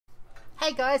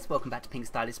Hey guys, welcome back to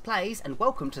Pinkstylistplays and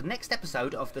welcome to the next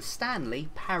episode of the Stanley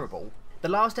Parable. The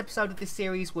last episode of this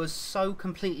series was so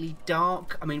completely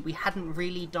dark. I mean, we hadn't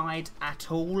really died at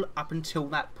all up until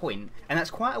that point. And that's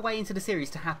quite a way into the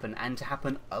series to happen, and to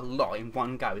happen a lot in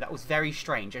one go. That was very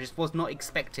strange. I just was not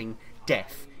expecting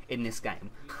death in this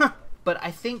game. But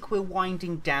I think we're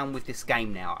winding down with this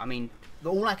game now. I mean,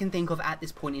 all I can think of at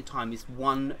this point in time is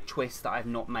one twist that I've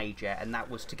not made yet, and that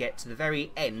was to get to the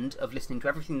very end of listening to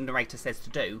everything the narrator says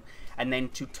to do, and then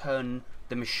to turn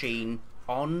the machine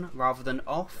on rather than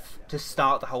off to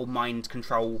start the whole mind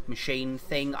control machine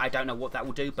thing. I don't know what that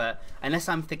will do, but unless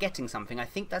I'm forgetting something, I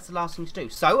think that's the last thing to do.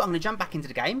 So I'm going to jump back into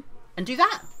the game and do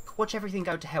that. Watch everything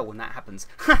go to hell when that happens.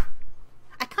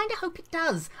 I kind of hope it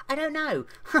does. I don't know.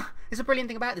 It's a brilliant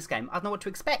thing about this game. I don't know what to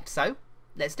expect, so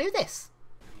let's do this.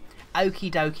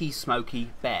 Okie dokie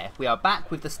smoky bear. We are back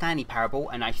with the Stanley Parable,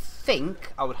 and I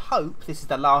would hope this is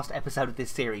the last episode of this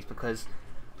series, because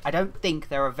I don't think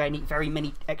there are very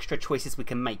many extra choices we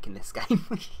can make in this game.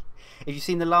 If you've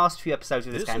seen the last few episodes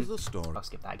of this game, I'll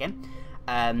skip that again.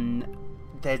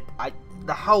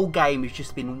 The whole game has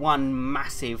just been one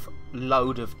massive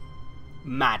load of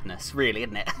madness, really,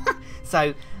 isn't it?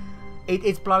 So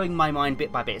it's blowing my mind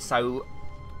bit by bit. So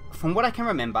from what I can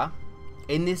remember,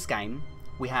 in this game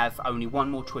we have only one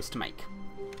more twist to make.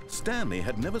 Stanley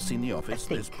had never seen the office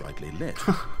this brightly lit.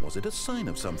 Was it a sign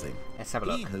of something? Let's have a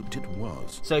look. He hoped it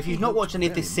was. So if you've not watched any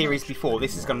of this series before,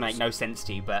 this is going to make no sense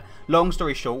to you, but long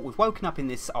story short, we've woken up in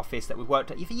this office that we've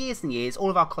worked at for years and years. All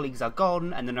of our colleagues are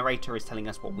gone, and the narrator is telling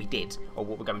us what we did, or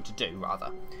what we're going to do,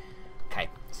 rather. Okay,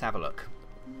 let's have a look.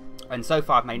 And so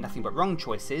far I've made nothing but wrong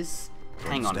choices.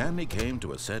 Hang on. When Stanley came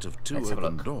to a set of two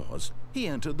open doors, he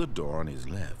entered the door on his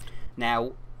left.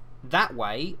 Now, that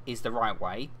way is the right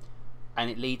way, and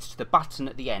it leads to the button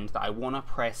at the end that I want to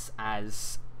press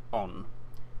as on,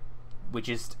 which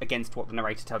is against what the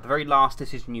narrator tells. The very last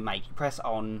decision you make, you press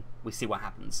on, we see what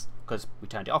happens, because we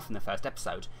turned it off in the first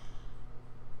episode.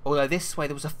 Although this way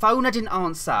there was a phone I didn't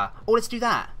answer. Oh, let's do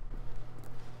that.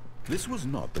 This was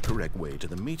not the correct way to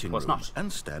the meeting room, not.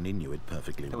 and Stanley knew it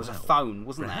perfectly well. There was a phone,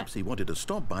 wasn't there? Perhaps he wanted to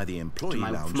stop by the employee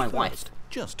lounge first,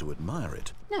 just to admire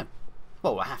it. No.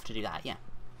 Well, I have to do that, yeah.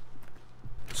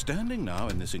 Standing now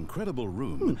in this incredible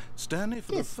room, Stanley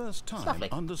for the first time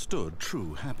understood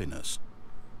true happiness.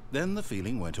 Then the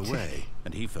feeling went away,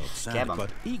 and he felt sad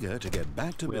but eager to get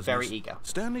back to business. Very eager.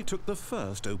 Stanley took the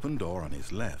first open door on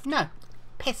his left. No,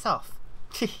 piss off.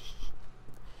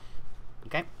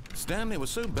 Okay. Stanley was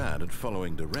so bad at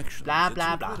following directions. Blah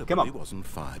blah blah. Come on. He wasn't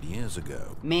 5 years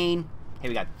ago. Mean. Here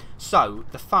we go. So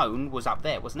the phone was up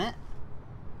there, wasn't it?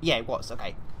 Yeah, it was.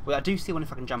 Okay. Well, I do see one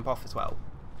if I can jump off as well.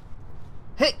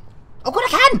 Hey! Oh god,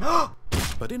 I can!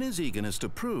 But in his eagerness to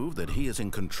prove that he is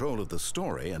in control of the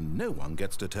story and no one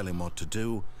gets to tell him what to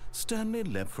do, Stanley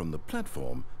leapt from the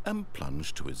platform and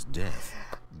plunged to his death.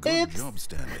 Good job,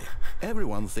 Stanley.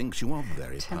 Everyone thinks you are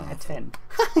very powerful. 10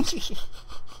 out of 10.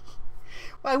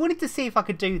 Well, I wanted to see if I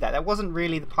could do that. That wasn't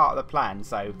really the part of the plan,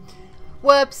 so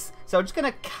whoops. So I'm just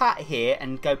going to cut here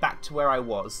and go back to where I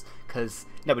was, because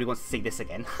nobody wants to see this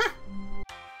again.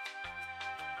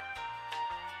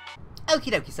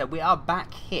 Okie dokie, so we are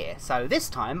back here. So this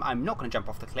time, I'm not going to jump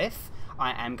off the cliff.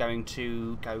 I am going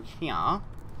to go here.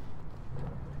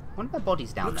 One of my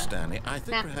bodies down there. Stanley, I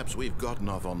think perhaps we've gotten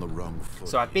off on the wrong foot.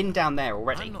 So I've been down there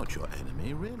already. I'm not your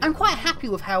enemy, really. I'm quite happy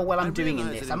with how well I'm doing in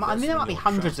this. I mean, there might be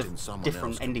hundreds of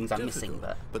different endings I'm missing,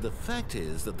 but the fact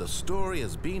is that the story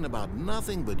has been about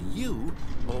nothing but you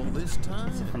all this time.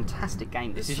 It's a fantastic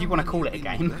game, this, if you want to call it a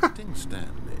game.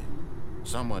 Stanley.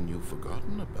 Someone you've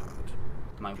forgotten about.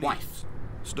 My wife.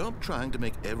 Stop trying to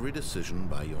make every decision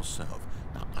by yourself.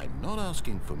 Now, I'm not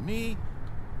asking for me,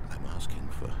 I'm asking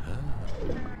for her.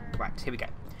 Right, here we go.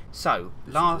 So,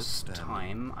 last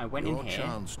time I went in here. Your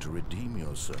chance to redeem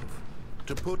yourself,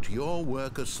 to put your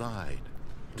work aside,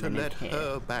 to let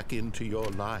her back into your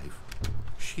life.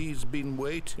 She's been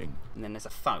waiting. And then there's a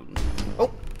phone.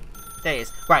 Oh, there it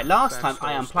is. Right, last time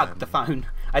I unplugged the phone.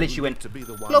 I literally went to be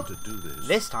the one to do this.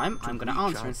 This time I'm going to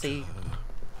answer and see.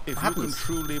 If you can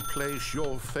truly place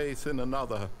your faith in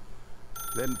another,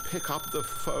 then pick up the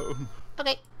phone.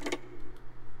 Okay.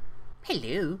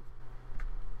 Hello.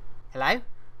 Hello?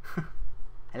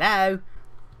 Hello?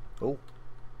 Oh.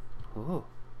 Oh.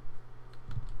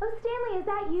 Oh, Stanley, is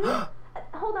that you?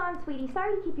 Hold on, sweetie.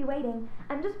 Sorry to keep you waiting.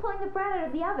 I'm just pulling the bread out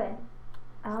of the oven.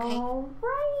 All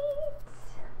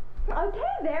right.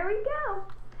 Okay, there we go.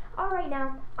 All right,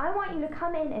 now, I want you to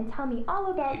come in and tell me all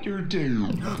about your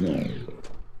day.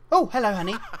 Oh, hello,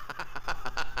 honey.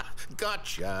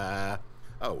 Gotcha.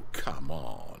 Oh, come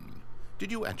on.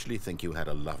 Did you actually think you had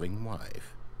a loving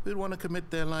wife? who'd want to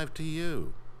commit their life to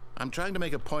you? I'm trying to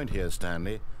make a point here,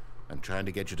 Stanley. I'm trying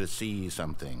to get you to see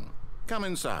something. Come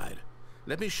inside.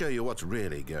 Let me show you what's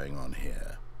really going on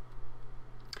here.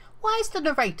 Why is the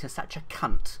narrator such a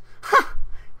cunt? Ha!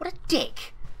 What a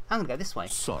dick! I'm gonna go this way.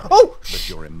 Sorry, oh, but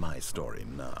you're in my story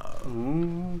now.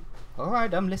 Ooh.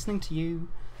 Alright, I'm listening to you.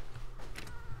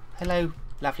 Hello,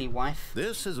 lovely wife.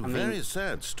 This is a very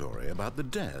sad story about the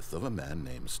death of a man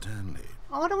named Stanley.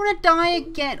 Oh, I don't want to die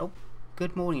again. Oh,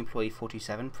 good morning, employee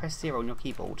 427. Press 0 on your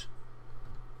keyboard.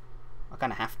 I'm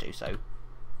gonna have to, so.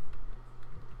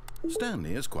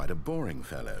 Stanley is quite a boring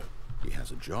fellow. He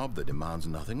has a job that demands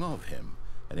nothing of him,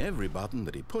 and every button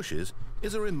that he pushes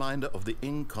is a reminder of the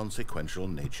inconsequential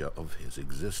nature of his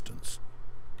existence.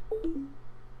 I'm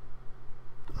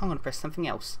gonna press something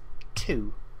else.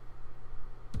 2.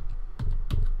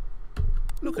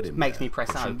 Look at him. Makes there, me press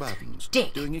pushing O. buttons,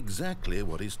 Dick. doing exactly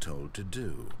what he's told to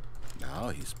do. Now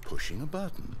he's pushing a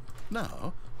button.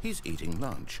 Now he's eating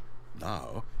lunch.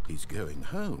 Now he's going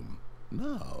home.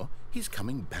 Now he's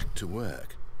coming back to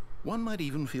work. One might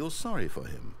even feel sorry for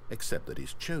him, except that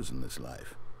he's chosen this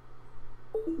life.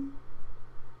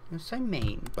 You're so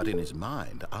mean. But in his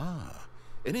mind,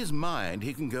 in his mind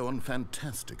he can go on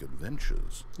fantastic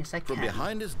adventures. Yes, I can. From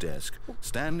behind his desk,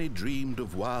 Stanley dreamed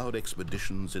of wild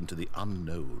expeditions into the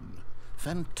unknown,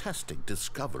 fantastic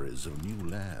discoveries of new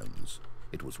lands.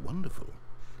 It was wonderful,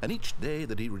 and each day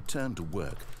that he returned to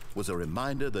work was a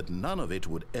reminder that none of it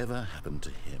would ever happen to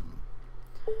him.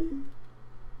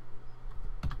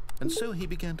 And so he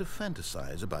began to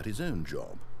fantasize about his own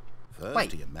job.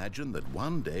 First, he imagined that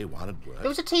one day while at work, there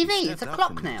was a TV. he It's a stepped up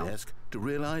clock from his now. desk to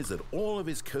realize that all of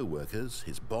his co-workers,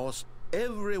 his boss,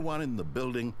 everyone in the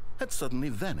building had suddenly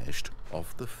vanished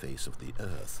off the face of the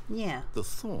earth. Yeah. The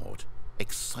thought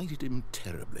excited him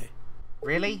terribly.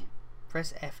 Really?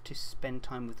 Press F to spend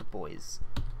time with the boys.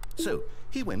 So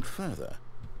he went further.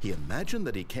 He imagined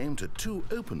that he came to 2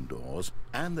 open doors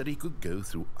and that he could go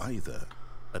through either.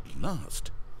 At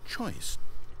last, choice.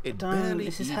 It barely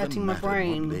this is even hurting my mattered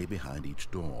brain. what lay behind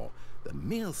each door. The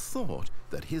mere thought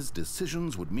that his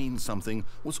decisions would mean something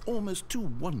was almost too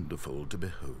wonderful to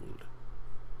behold.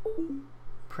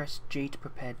 Press G to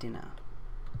prepare dinner.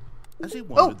 As he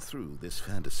wandered through this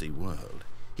fantasy world,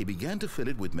 he began to fill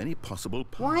it with many possible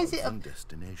paths and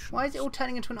destinations. Why is it all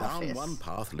turning into an Down office? one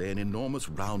path lay an enormous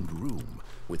round room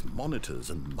with monitors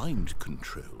and mind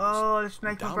controls. Oh, this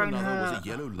makes my brain Down another hurt. was a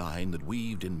yellow line that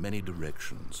weaved in many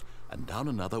directions, and down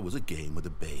another was a game with a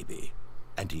baby.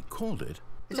 And he called it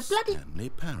It's the a bloody- Stanley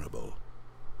Parable.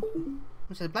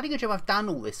 It's a bloody good job I've done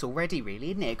all this already,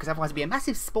 really, isn't it? Because otherwise it'd be a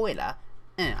massive spoiler.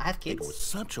 I have It kids. was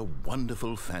such a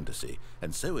wonderful fantasy,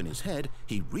 and so in his head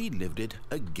he relived it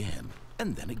again,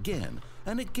 and then again,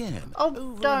 and again. Oh,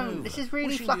 over don't. and over, This is really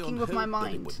wishing fucking beyond with my hope that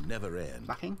it mind. would never end.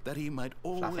 Fucking? That he might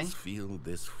always Fluffing? feel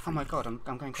this free. Oh my god, I'm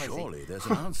going crazy. Surely there's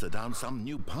an answer down some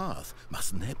new path,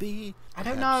 mustn't there be? I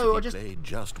don't Perhaps know, if I he played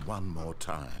just one more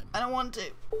time. I don't want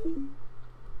to.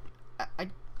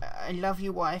 I love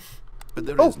you, wife. But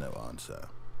there is no answer.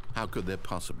 How could there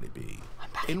possibly be?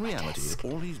 back In at my reality, desk.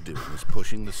 all he's doing is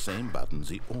pushing the same buttons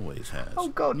he always has. Oh,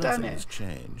 God damn Nothing it. has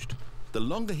changed. The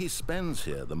longer he spends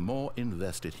here, the more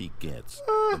invested he gets.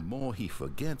 The more he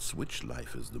forgets which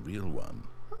life is the real one.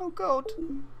 Oh god.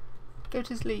 Go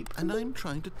to sleep. And I'm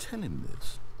trying to tell him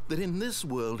this. That in this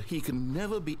world he can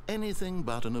never be anything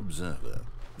but an observer.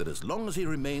 That as long as he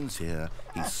remains here,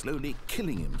 he's slowly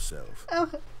killing himself. Oh,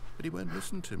 But he won't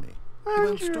listen to me. He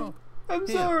won't Andrew, stop. I'm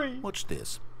Here, sorry. watch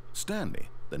this. Stanley,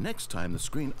 the next time the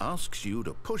screen asks you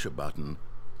to push a button,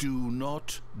 do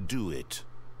not do it.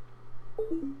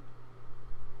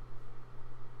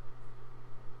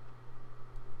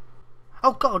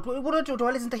 Oh god, what do I do? Do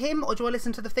I listen to him or do I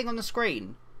listen to the thing on the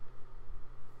screen?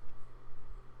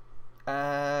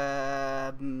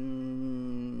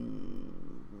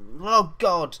 Oh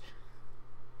god.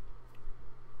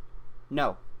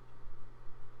 No.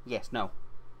 Yes, no.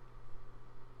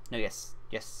 No, yes.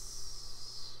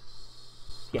 Yes.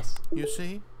 Yes. You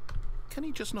see? Can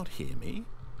he just not hear me?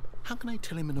 How can I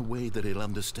tell him in a way that he'll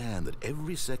understand that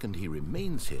every second he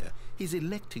remains here, he's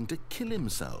electing to kill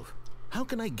himself? How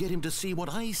can I get him to see what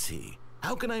I see?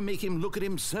 How can I make him look at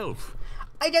himself?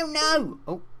 I don't know.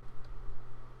 Oh,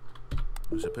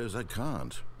 I suppose I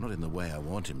can't. Not in the way I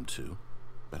want him to.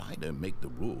 But I don't make the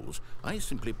rules. I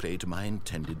simply play to my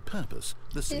intended purpose,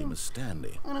 the same as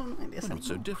Stanley. I don't like this Well, not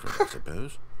so anymore. different, I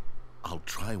suppose. I'll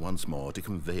try once more to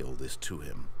convey all this to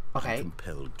him. Okay. I'm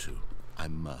compelled to. I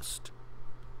must.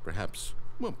 Perhaps,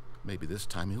 well, maybe this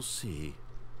time he'll see.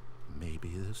 Maybe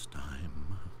this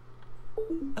time.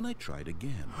 And I tried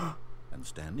again. And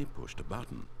Stanley pushed a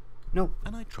button. No.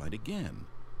 And I tried again.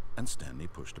 and Stanley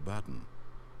pushed a button.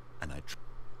 And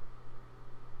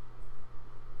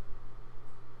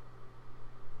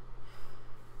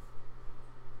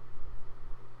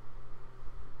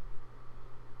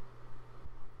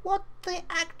What the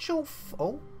actual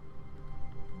oh?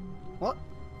 What?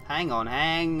 Hang on,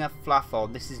 hang a fluff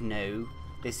on. This is new.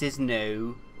 This is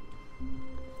new.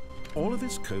 all of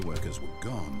his co-workers were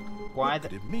gone. Why what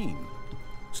did it mean?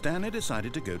 Stanley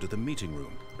decided to go to the meeting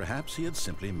room. Perhaps he had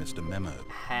simply missed a memo.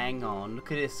 Hang on,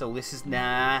 look at this all. This is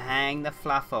nah, hang the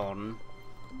fluff on.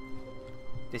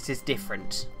 This is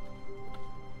different.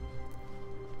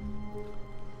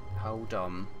 Hold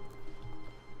on.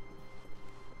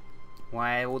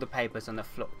 Why are all the papers on the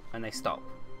floor and they stop?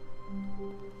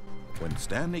 When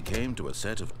Stanley came to a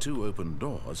set of 2 open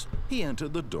doors, he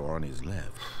entered the door on his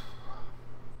left.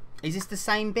 Is this the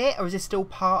same bit, or is this still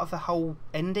part of the whole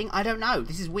ending? I don't know.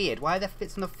 This is weird. Why are there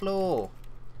fits on the floor?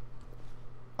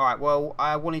 Alright, well,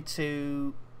 I wanted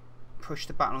to push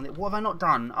the button on it. What have I not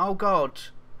done? Oh, God.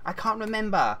 I can't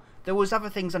remember. There was other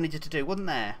things I needed to do, wasn't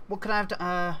there? What could I have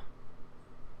done?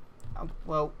 Oh,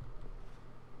 well...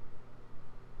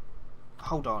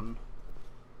 Hold on.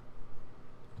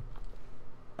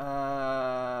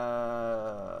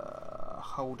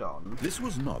 Hold on. This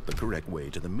was not the correct way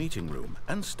to the meeting room,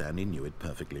 and Stanley knew it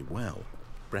perfectly well.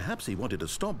 Perhaps he wanted to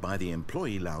stop by the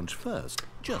employee lounge first,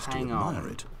 just to admire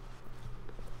it.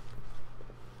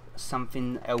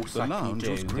 Something else I can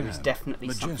do. There is definitely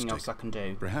something else I can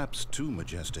do. Perhaps too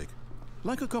majestic.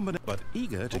 Like a combination, but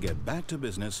eager to get back to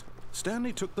business,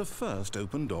 Stanley took the first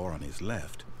open door on his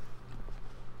left.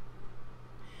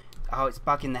 Oh, it's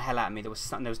bugging the hell out of me. There was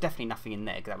definitely nothing in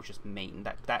there, because that was just mean.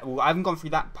 Well, I haven't gone through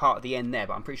that part at the end there,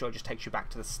 but I'm pretty sure it just takes you back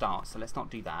to the start. So let's not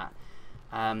do that.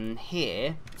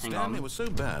 Here, hang on. Stanley was so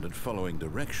bad at following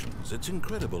directions. It's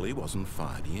incredible he wasn't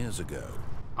fired years ago.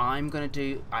 I'm gonna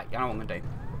do. I know what I'm gonna do.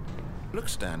 Look,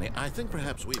 Stanley, I think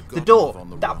perhaps we've got the door. On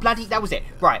the that was it.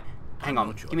 Here. Right. Hang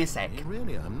on. Give me a sec.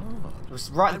 Really, I'm not. It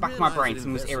was right at the back of my brain.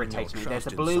 Something was irritating me. There's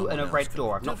a blue and a red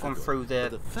door. I've not gone through the.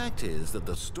 But the fact is that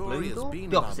the story has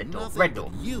been the opposite door. Red door.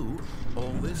 You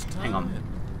all this time. Hang on.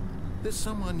 There's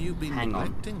someone you've been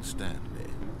neglecting, Stanley.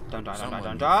 Don't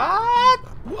die.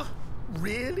 What?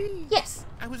 Really? Yes.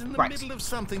 I was in the middle of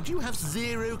something. Do you have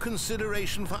zero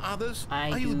consideration for others?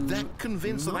 Are you that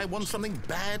convinced that I want something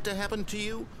bad to happen to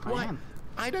you? I am.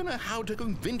 I don't know how to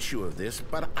convince you of this,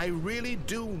 but I really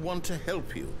do want to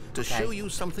help you, to show you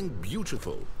something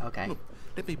beautiful. Okay. Look,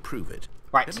 let me prove it.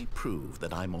 Right. Let me prove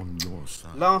that I'm on your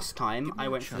side. Last time I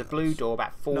went through the blue door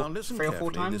about 3 or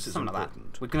 4 times, something like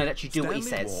that. We're going to let you do what he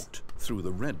says. Walked through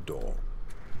the red door.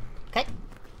 Okay.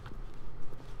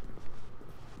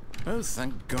 Oh,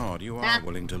 thank God you are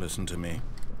willing to listen to me.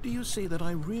 Do you see that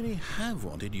I really have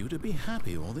wanted you to be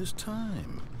happy all this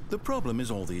time? The problem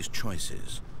is all these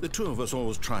choices. The two of us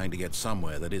always trying to get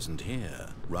somewhere that isn't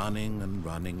here. Running and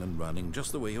running and running,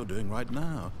 just the way you're doing right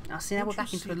now. I see, now we're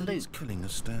back into the loop. It's killing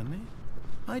us, Stanley.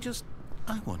 I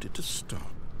wanted to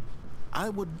stop.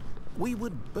 We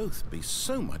would both be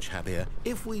so much happier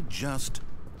if we just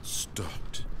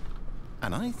stopped.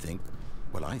 And I think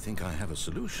I have a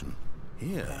solution.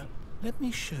 Here, let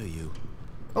me show you.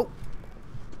 Oh.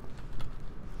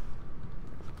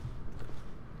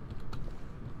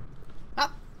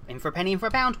 Up. In for a penny, in for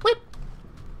a pound. Whip.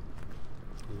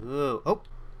 Ooh. Oh.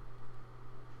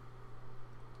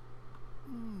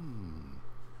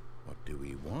 What do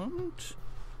we want?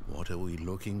 What are we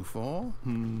looking for?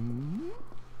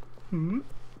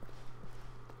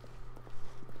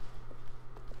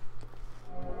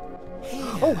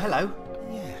 Oh, hello.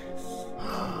 Yes.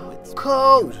 Oh, it's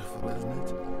cool. Beautiful, isn't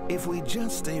it? If we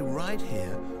just stay right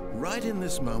here, right in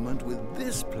this moment with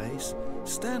this place,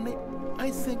 Stanley, I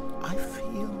think I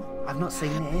feel... I've not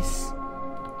seen this.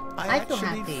 I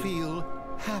actually feel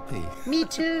happy. Me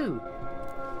too.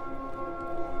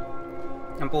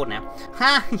 I'm bored now.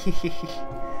 Ha!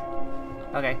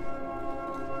 Okay.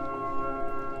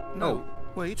 No,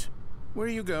 wait. Where are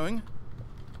you going?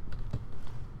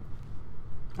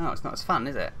 Oh, it's not as fun,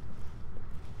 is it?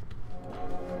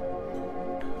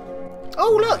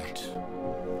 Oh, look! Right.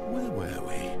 Where were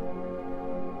we?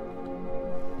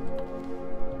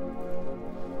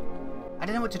 I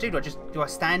don't know what to do. Do I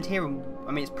stand here and...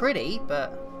 I mean, it's pretty,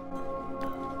 but...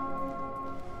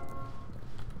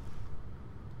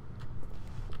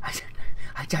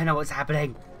 I don't know what's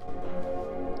happening.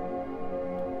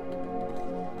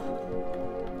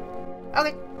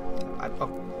 Okay.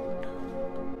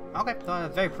 Okay,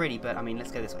 very pretty, but I mean,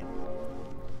 let's go this way.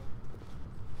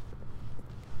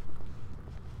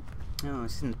 Oh,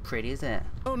 this isn't pretty, is it?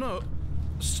 Oh no!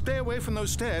 Stay away from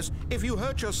those stairs. If you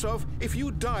hurt yourself, if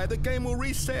you die, the game will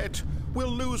reset. We'll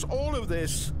lose all of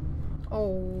this.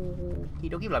 Oh,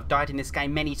 people have died in this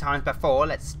game many times before.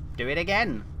 Let's do it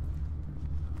again.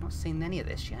 Not seen any of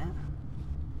this yet.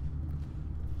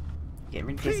 Getting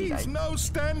really busy though. Please, no,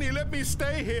 Stanley, let me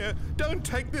stay here. Don't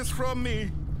take this from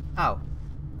me. Oh.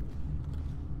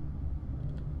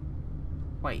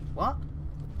 Wait, what?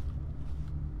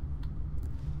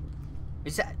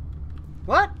 Is that...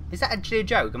 What? Is that actually a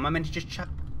joke? Am I meant to just chuck...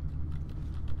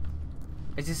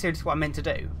 Is this seriously what I'm meant to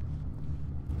do?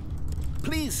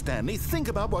 Please, Stanley, think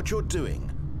about what you're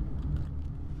doing.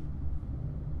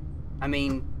 I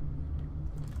mean...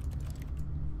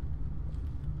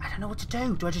 I don't know what to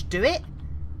do. Do I just do it?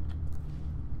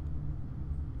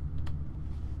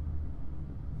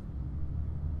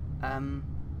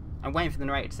 I'm waiting for the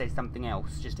narrator to say something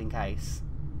else, just in case.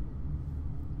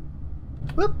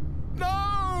 Whoop!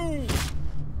 No!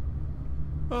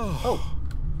 Oh.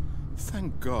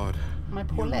 Thank God. My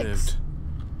poor you legs. Lived.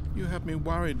 You had me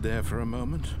worried there for a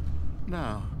moment.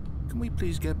 Now, can we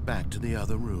please get back to the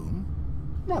other room?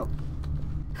 No.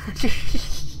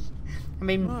 I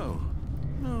mean... No.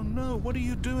 No, what are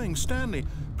you doing, Stanley?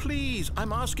 Please,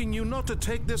 I'm asking you not to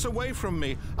take this away from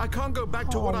me. I can't go back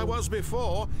to what I was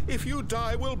before. If you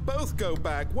die, we'll both go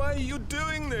back. Why are you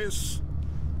doing this?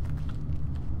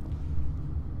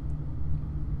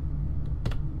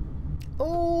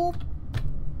 Oh!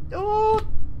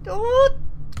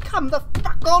 Come the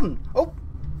fuck on! Oh!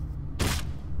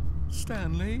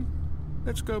 Stanley,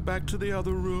 let's go back to the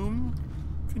other room.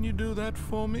 Can you do that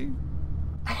for me?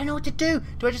 I don't know what to do.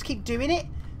 Do I just keep doing it?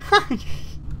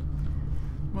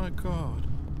 My God,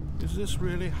 is this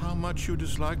really how much you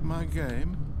dislike my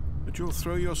game? That you'll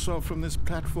throw yourself from this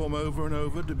platform over and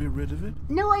over to be rid of it?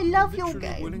 No, I love your Literally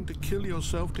game. willing to kill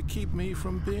yourself to keep me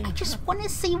from being... I just want to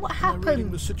see what Am I reading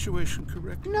the happens. situation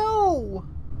correctly? No!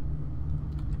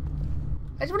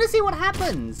 I just want to see what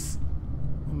happens.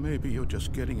 Or maybe you're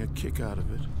just getting a kick out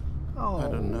of it. Oh. I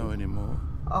don't know anymore.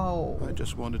 Oh. I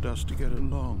just wanted us to get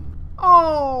along.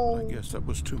 Oh. I guess that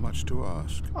was too much to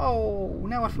ask. Oh.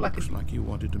 Now I feel like Looks a, like you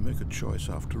wanted to make a choice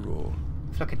after all.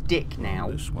 I feel like a dick now.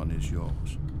 This one is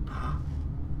yours.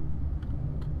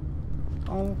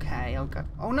 Okay, I'll go.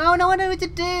 Oh no, I know what to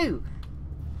do.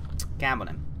 Gamble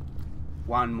him.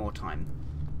 One more time.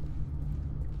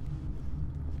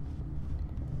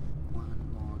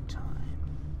 One more time.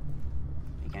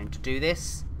 We're going to do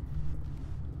this.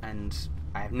 And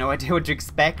I have no idea what to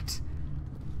expect.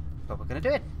 But we're going to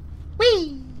do it.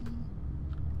 Whee!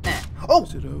 There. Oh!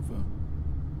 Is it over?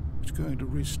 It's going to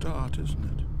restart,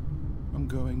 isn't it? I'm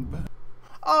going back.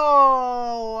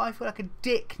 Oh! I feel like a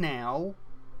dick now.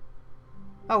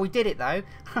 Oh, we did it though.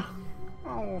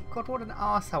 Oh, God, what an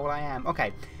arsehole I am.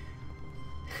 Okay.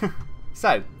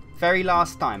 So, very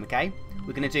last time, okay?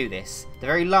 We're going to do this. The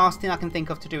very last thing I can think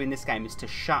of to do in this game is to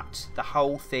shut the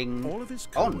whole thing All of his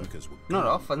on. co-workers were Not gone.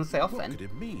 off, I didn't say off What then. could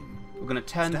it mean? We're going to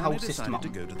turn the whole Stanley system decided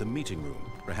on. to go to the meeting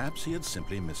room. Perhaps he had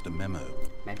simply missed a memo.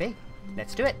 Maybe.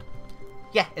 Let's do it.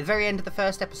 Yeah, at the very end of the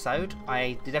first episode,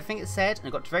 I did everything it said, and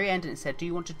I got to the very end and it said, do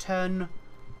you want to turn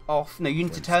off... No, you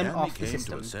need to turn Stanley off the came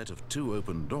system. to a set of 2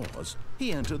 open doors.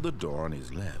 He entered the door on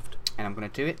his left. And I'm going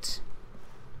to do it,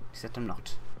 except I'm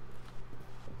not.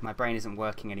 My brain isn't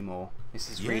working anymore. This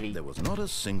is Yet really... there was not a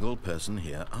single person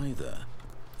here either.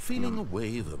 Feeling a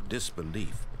wave of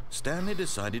disbelief, Stanley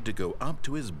decided to go up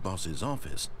to his boss's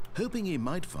office, hoping he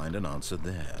might find an answer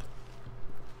there.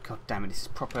 God damn it, this is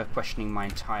proper questioning my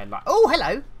entire life. Oh,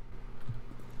 hello!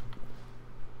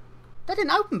 That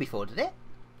didn't open before, did it?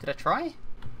 Did I try?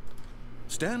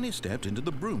 Stanley stepped into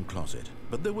the broom closet,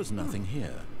 but there was nothing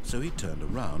here, so he turned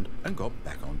around and got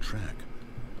back on track.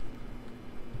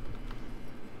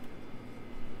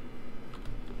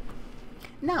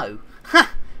 No.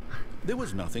 Ha! There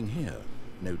was nothing here.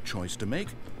 No choice to make,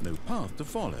 no path to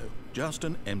follow, just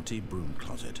an empty broom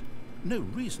closet. No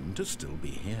reason to still be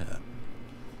here.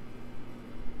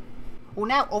 Well,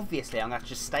 now obviously I'm going to have to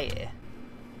just stay here.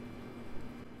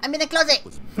 I'm in the closet! It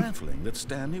was baffling that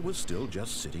Stanley was still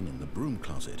just sitting in the broom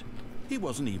closet. He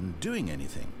wasn't even doing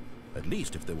anything. At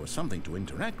least if there was something to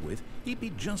interact with, he'd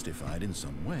be justified in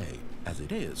some way. As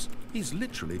it is, he's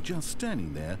literally just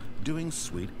standing there doing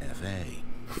sweet FA.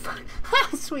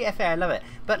 Sweet FA, I love it.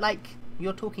 But, like,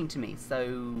 you're talking to me,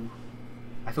 so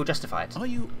I feel justified. Are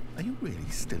you really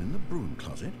still in the broom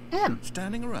closet? I am.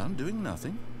 Standing around doing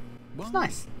nothing? Why? It's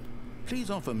nice.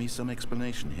 Please offer me some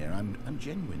explanation here. I'm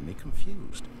genuinely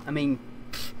confused. I mean...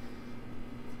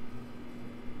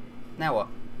 Now what?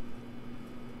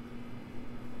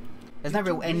 There's no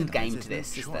real end game to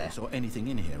this, is there? Or anything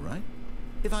in here, right?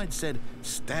 If I'd said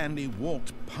Stanley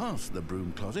walked past the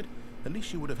broom closet, at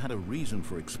least you would have had a reason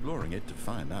for exploring it to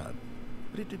find out.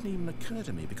 But it didn't even occur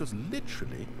to me because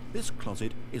literally this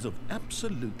closet is of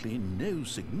absolutely no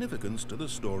significance to the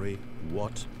story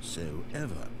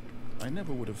whatsoever. I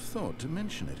never would have thought to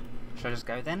mention it. Should I just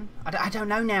go then? I don't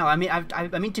know now. I mean,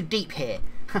 I'm in too deep here.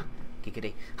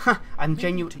 Giggity. I'm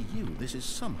genuine. To you, this is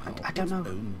somehow I don't know. its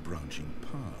own branching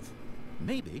path.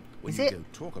 Maybe when Is you it? go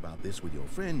talk about this with your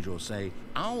friends, you'll say,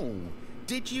 "Oh,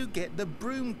 did you get the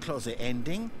broom closet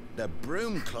ending? The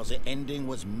broom closet ending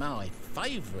was my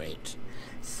favourite."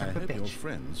 Son I of a hope your bitch.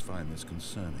 friends find this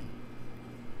concerning.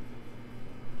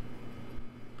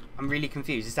 I'm really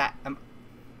confused. Is that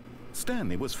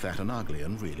Stanley was fat and ugly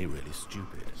and really, really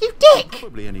stupid. you dick?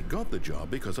 Probably only got the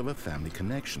job because of a family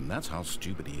connection. That's how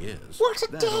stupid he is. What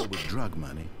a that all dick! with drug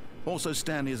money. Also,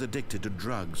 Stanley is addicted to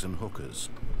drugs and hookers.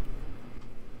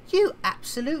 You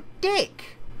absolute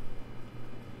dick.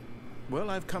 Well,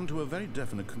 I've come to a very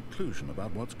definite conclusion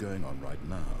about what's going on right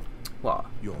now. What?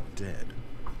 You're dead.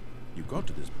 You got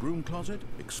to this broom closet,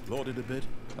 explored it a bit,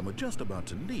 and were just about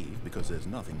to leave because there's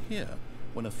nothing here,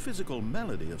 when a physical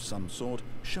malady of some sort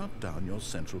shut down your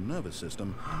central nervous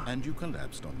system and you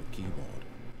collapsed on the keyboard.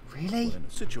 Really? Well, in a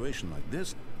situation like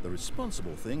this, the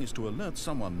responsible thing is to alert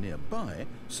someone nearby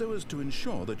so as to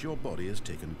ensure that your body is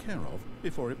taken care of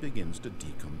before it begins to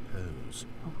decompose.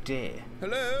 Oh dear.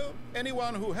 Hello?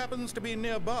 Anyone who happens to be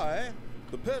nearby?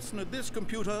 The person at this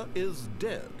computer is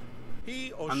dead.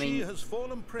 He or I she mean, has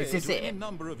fallen prey is this to any it?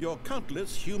 number of your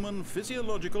countless human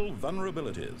physiological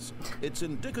vulnerabilities. It's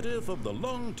indicative of the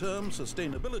long-term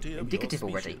sustainability of Indicative your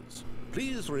already. species.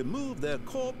 Please remove their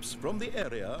corpse from the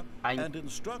area and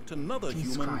instruct another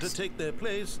Jesus human Christ. to take their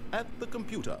place at the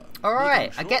computer. All right,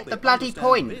 Making I sure get the they bloody understand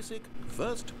point. Basic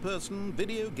first-person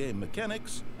video game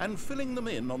mechanics and filling them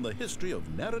in on the history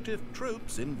of narrative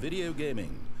tropes in video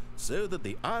gaming, so that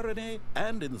the irony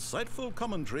and insightful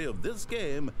commentary of this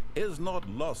game is not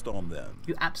lost on them.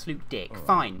 You absolute dick. All right.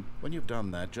 Fine. When you've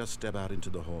done that, just step out into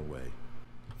the hallway.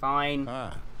 Fine.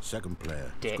 Ah, second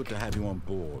player. Dick. It's good to have you on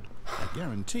board. I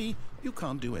guarantee you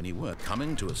can't do any work.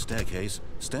 Coming to a staircase,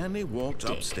 Stanley walked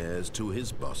Dick. upstairs to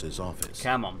his boss's office.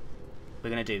 Come on.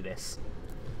 We're going to do this.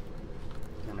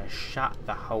 I'm going to shut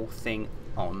the whole thing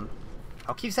on.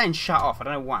 I'll keep saying shut off. I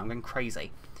don't know why. I'm going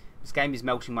crazy. This game is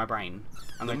melting my brain.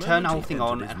 I'm going to turn the whole thing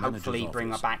on and hopefully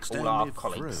bring back all our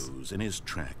colleagues. Froze in his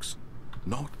tracks.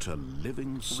 Not a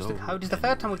living soul. The code is the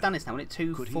third time we've done this now. Isn't it?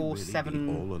 2, Could 4, he really 7.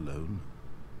 be all alone?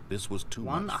 This was too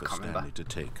One? much I for can't Stanley remember. to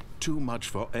take. Too much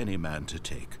for any man to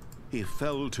take. He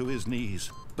fell to his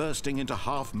knees, bursting into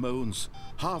half moans,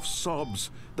 half sobs,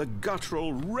 the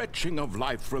guttural retching of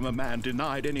life from a man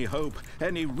denied any hope,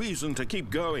 any reason to keep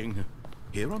going.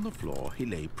 Here on the floor, he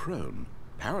lay prone,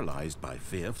 paralyzed by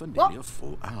fear for nearly a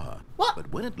full hour. What?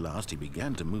 But when at last he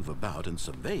began to move about and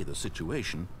survey the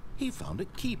situation, he found a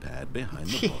keypad behind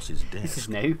the boss's desk. This is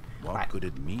new. What Right. could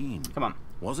it mean? Come on.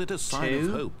 Was it a sign 2,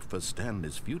 of hope for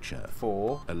Stanley's future?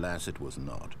 4. Alas, it was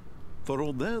not. For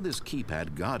although this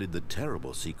keypad guarded the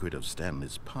terrible secret of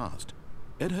Stanley's past,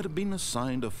 it had been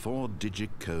assigned a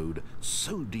 4-digit code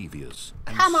so devious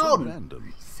and Come so on!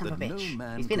 random Son that of a no bitch.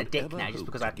 man He's been a could dick ever now just hope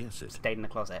because to I guess it. stayed in the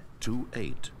closet.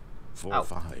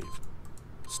 2845.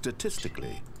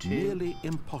 Statistically, nearly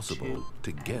impossible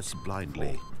to guess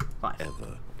blindly, 5.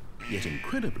 ever. Yet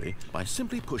incredibly, by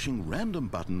simply pushing random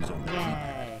buttons on the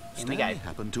keypad, Yay. Here we Stanley go.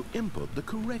 happened to input the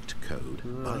correct code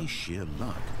by sheer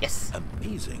luck. Yes.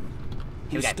 Amazing.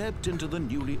 He we go. stepped into the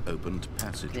newly opened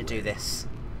passageway. Gonna do this.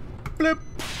 Bloop.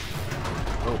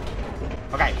 Oh.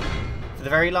 Okay. For the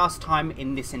very last time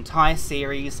in this entire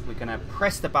series, we're gonna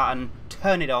press the button,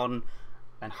 turn it on,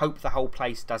 and hope the whole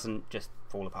place doesn't just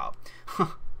fall apart.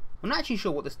 I'm not actually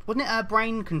sure what this... Wasn't it a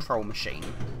brain control machine?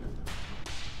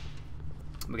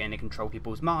 We're going to control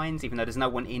people's minds, even though there's no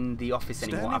one in the office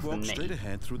anymore Stanley other than walked me. straight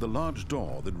ahead through the large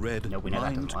door that read No, we know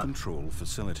that Mind doesn't work. Control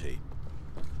Facility.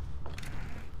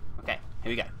 Okay, here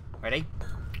we go. Ready?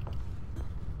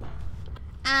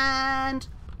 And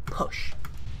push.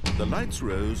 The lights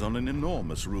rose on an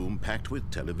enormous room packed with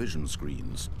television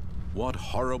screens. What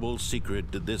horrible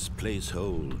secret did this place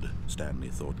hold? Stanley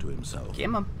thought to himself. Yeah,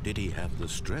 Mum. Did he have the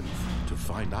strength to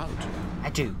find out? I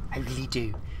do. I really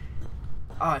do.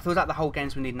 Oh, it feels like the whole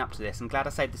game's been leading up to this. I'm glad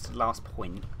I saved this to the last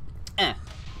point.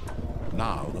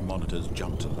 Now the monitors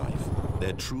jumped to life,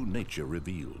 their true nature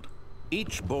revealed.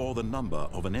 Each bore the number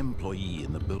of an employee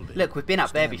in the building. Look, we've been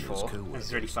up there Stanley's before. co-workers. This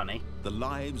is really funny. The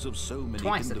lives of so many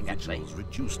Twice, I think, individuals actually.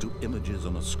 reduced to images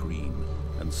on a screen.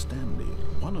 And Stanley,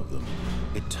 one of them,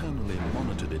 eternally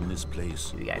monitored in this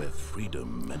place Here we go. where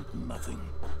freedom meant nothing.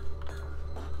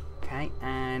 Okay,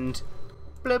 and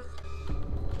bloop.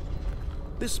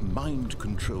 This mind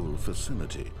control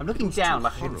facility. I'm looking down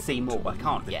like I can see more, but I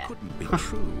can't yet. yet. It couldn't be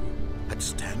true. Had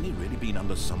Stanley really been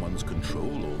under someone's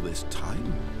control all this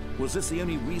time? Was this the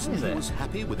only reason he was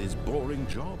happy with his boring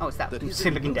job? Oh, it's that. That his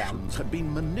Still looking down. emotions had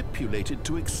been manipulated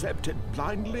to accept it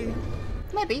blindly?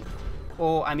 Maybe.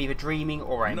 Or I'm either dreaming,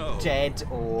 or I'm dead,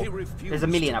 or there's a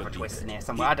million other twists in here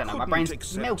somewhere. I don't know. My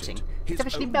brain's melting. It's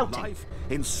officially melting. Life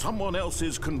in someone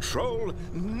else's control?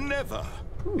 Never.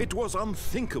 It was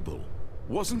unthinkable,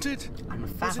 wasn't it?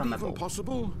 Unfathomable. Was it even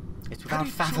possible? It's without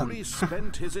fathom. Had he truly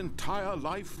spent his entire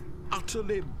life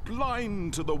utterly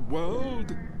blind to the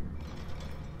world?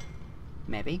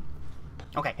 Maybe.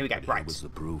 Okay, here we go. But right. Here was the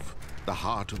proof. The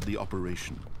heart of the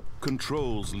operation.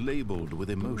 Controls labelled with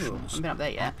emotions. I haven't been up there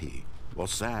yet. Happy, or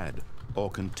sad, or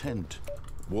content.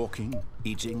 Walking,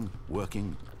 eating,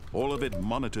 working. All of it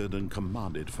monitored and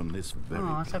commanded from this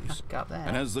very place. Up there.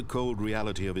 And as the cold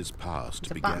reality of his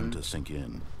past began to sink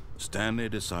in, Stanley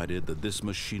decided that this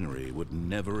machinery would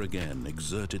never again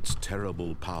exert its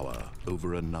terrible power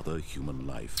over another human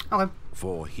life. Okay.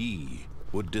 For he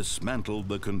would dismantle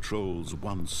the controls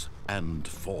once and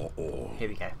for all. Here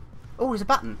we go. Oh, there's a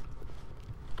button.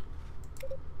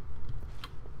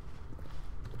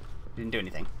 Didn't do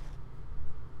anything.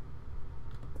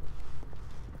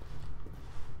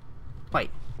 Wait.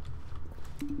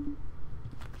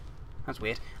 That's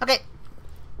weird. Okay.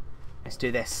 Let's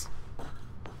do this.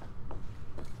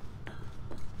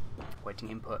 Waiting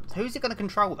input. So who's it going to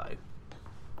control, though?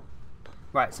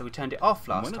 Right, so we turned it off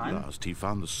last time. When at last he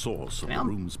found the source of the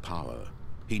room's power,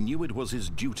 he knew it was his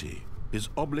duty, his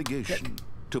obligation,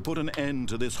 to put an end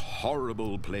to this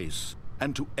horrible place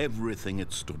and to everything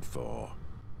it stood for.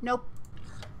 Nope.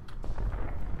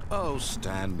 Oh,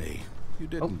 Stanley, you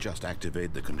didn't just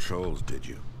activate the controls, did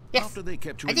you? Yes. After they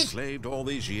kept you enslaved all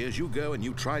these years, you go and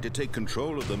you try to take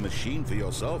control of the machine for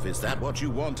yourself. Is that what you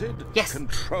wanted? Yes.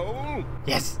 Control?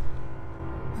 Yes.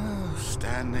 Oh,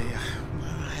 Stanley,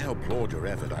 I applaud your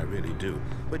effort, I really do.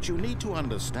 But you need to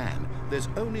understand, there's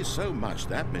only so much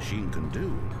that machine can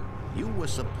do. You were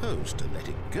supposed to let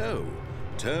it go,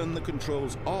 turn the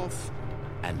controls off,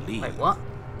 and leave. Wait, what?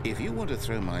 If you want to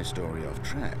throw my story off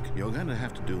track, you're going to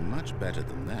have to do much better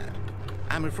than that.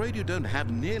 I'm afraid you don't have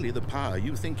nearly the power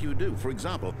you think you do. For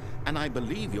example, and I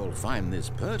believe you'll find this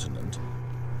pertinent,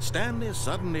 Stanley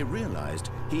suddenly realized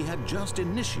he had just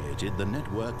initiated the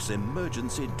network's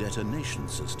emergency detonation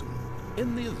system.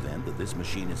 In the event that this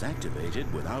machine is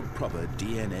activated without proper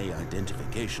DNA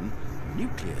identification,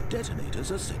 nuclear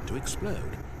detonators are set to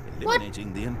explode,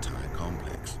 eliminating the entire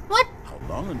complex. What? How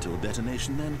long until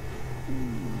detonation then?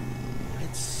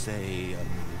 Let's say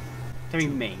 3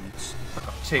 minutes. I've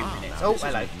got 2 minutes. Oh,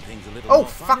 hello. Oh,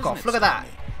 fuck off. Look at that.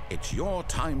 It's your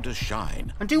time to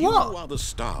shine. And do what? You are the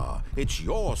star. It's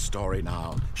your story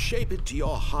now. Shape it to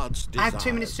your heart's desire. I have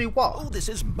 2 minutes to do what? Oh, this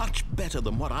is much better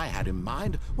than what I had in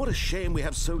mind. What a shame we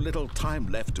have so little time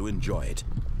left to enjoy it.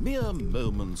 Mere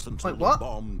moments until the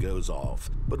bomb goes off.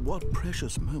 But what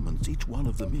precious moments each one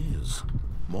of them is.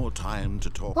 More time to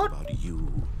talk about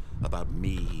you, about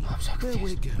me, I'm so where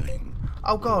we're going.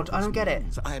 Oh God, I don't get it.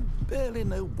 I barely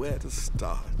know where to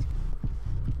start.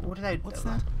 What did I... What's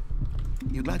that?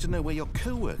 You'd like to know where your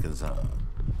co-workers are?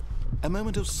 A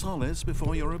moment of solace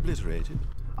before you're obliterated?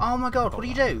 Oh my God, what do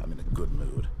you do? I'm in a good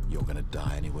mood. You're gonna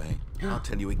die anyway. I'll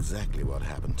tell you exactly what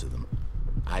happened to them.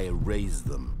 I erased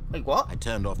them. Wait, what? I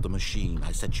turned off the machine.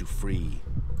 I set you free.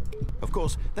 Of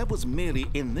course, that was merely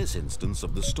in this instance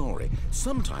of the story.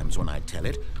 Sometimes when I tell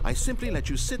it, I simply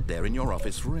let you sit there in your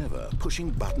office forever,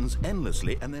 pushing buttons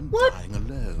endlessly and then dying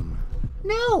alone.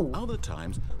 No! Other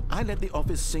times, I let the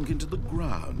office sink into the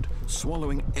ground,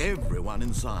 swallowing everyone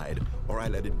inside, or I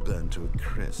let it burn to a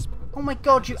crisp. Oh my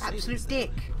God, you absolute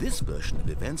dick. This version of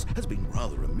events has been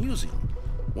rather amusing.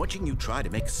 Watching you try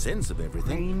to make sense of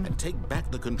everything and take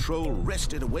back the control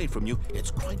wrested away from you,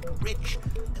 it's quite rich.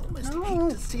 I almost hate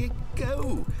to see it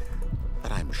go.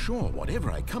 But I'm sure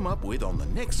whatever I come up with on the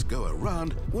next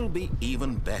go-around will be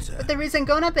even better. But there isn't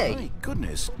gonna be. My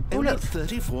goodness, only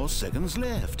 34 seconds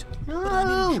left. No. But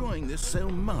I'm enjoying this so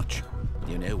much.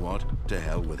 You know what? To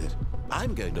hell with it.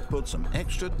 I'm going to put some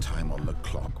extra time on the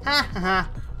clock. Ha ha ha.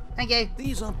 Thank you.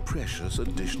 These are precious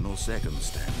additional seconds,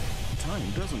 Stanley.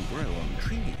 Time doesn't grow on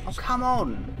trees. Oh, come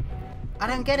on. I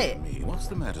don't get it. What's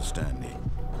the matter, Stanley?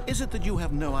 Is it that you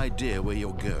have no idea where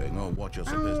you're going or what you're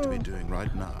supposed to be doing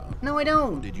right now? No, I Or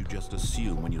don't. did you just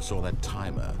assume when you saw that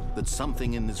timer that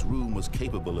something in this room was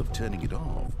capable of turning it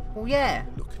off? Well, yeah.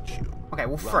 Look at you. Okay,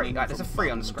 well, free. Right, there's a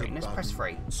free on the screen. Let's press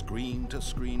free. Screen to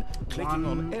screen, clicking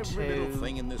on every little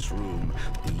thing in this room.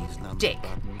 These number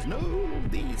buttons. No,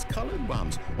 these colored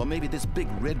ones. Or maybe this big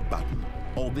red button.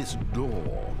 or this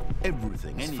door.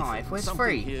 Everything, It's anything, 5. Where's something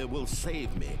 3? here will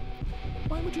save me.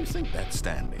 Why would you think that,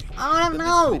 Stanley? I don't That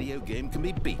know. this video game can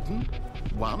be beaten?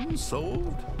 Won?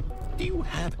 Solved? Do you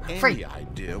have any 3.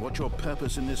 idea what your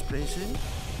purpose in this place is?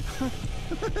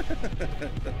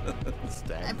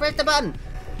 Stanley, I pressed the button.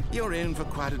 you're in for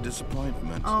quite a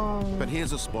disappointment. Oh. But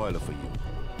here's a spoiler for you.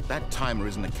 That timer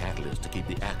isn't a catalyst to keep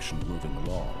the action moving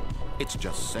along. It's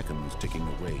just seconds ticking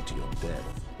away to your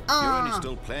death. You're only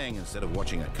still playing instead of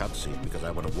watching a cutscene because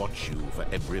I want to watch you for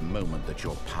every moment that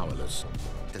you're powerless.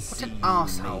 To see an you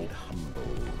arsehole. made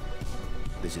humble.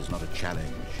 This is not a challenge.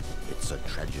 It's a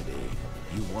tragedy.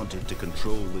 You wanted to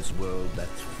control this world,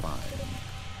 that's fine.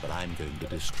 But I'm going to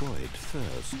destroy it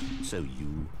first, so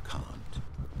you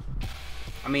can't.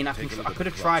 I mean, I could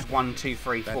have tried 1, 2,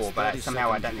 3, 4, but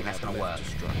somehow I don't think that's going to work.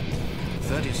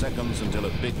 30 seconds until a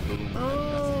big boom.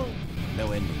 Oh.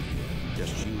 No ending here.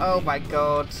 Just you. Oh my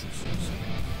god.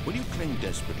 Will you cling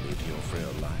desperately to your frail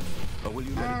life, or will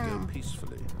you let it go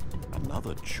peacefully?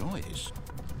 Another choice.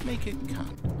 Make it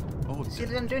count. Or See, it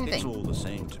doesn't do anything. It's all the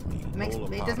same to me.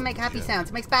 It doesn't make happy sounds.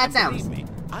 It makes bad sounds. Me,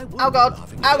 I will Oh god. be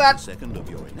laughing Oh at god. every second of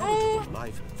your inevitable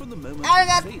life from the moment Oh you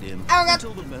god. fade in Oh god.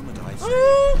 until the moment I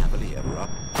say happily ever up.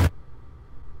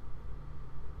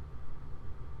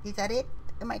 Is that it?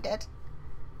 Am I dead?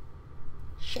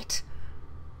 Shit.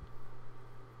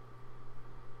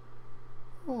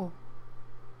 Oh.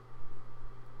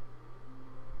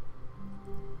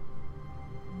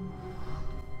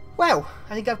 Well,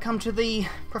 I think I've come to the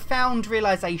profound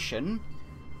realization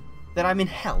that I'm in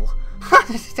hell. I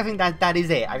think that is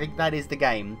it. I think that is the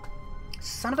game.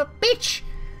 Son of a bitch!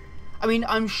 I mean,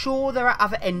 I'm sure there are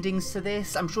other endings to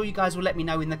this. I'm sure you guys will let me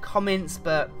know in the comments,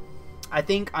 but I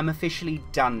think I'm officially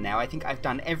done now. I think I've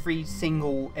done every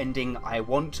single ending I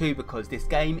want to because this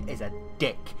game is a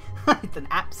dick. It's an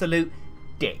absolute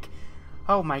dick.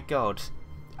 Oh my god.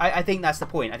 I think that's the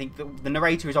point. I think the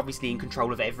narrator is obviously in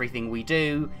control of everything we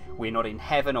do. We're not in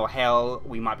heaven or hell.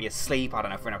 We might be asleep. I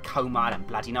don't know if we're in a coma. I don't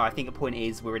bloody know. I think the point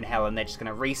is we're in hell and they're just going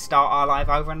to restart our life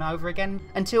over and over again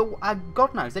until,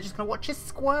 God knows, they're just going to watch us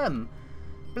squirm.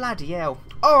 Bloody hell.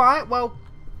 Alright, well,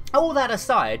 all that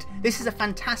aside, this is a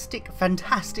fantastic,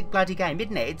 fantastic bloody game,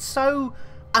 isn't it? It's so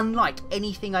unlike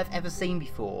anything I've ever seen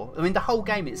before. I mean, the whole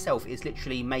game itself is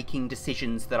literally making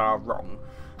decisions that are wrong.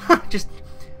 Just...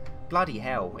 bloody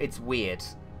hell, it's weird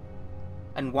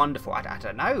and wonderful. I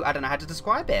don't know how to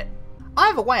describe it.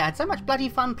 Either way, I had so much bloody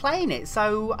fun playing it,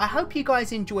 so I hope you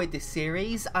guys enjoyed this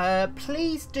series.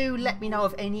 Please do let me know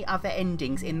of any other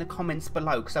endings in the comments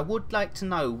below, because I would like to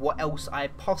know what else I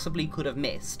possibly could have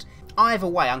missed. Either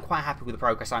way, I'm quite happy with the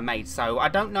progress I made, so I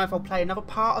don't know if I'll play another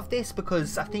part of this,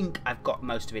 because I think I've got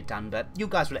most of it done, but you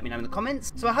guys will let me know in the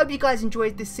comments. So I hope you guys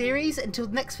enjoyed this series. Until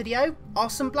the next video,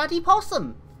 awesome bloody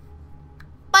possum!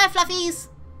 Bye, fluffies!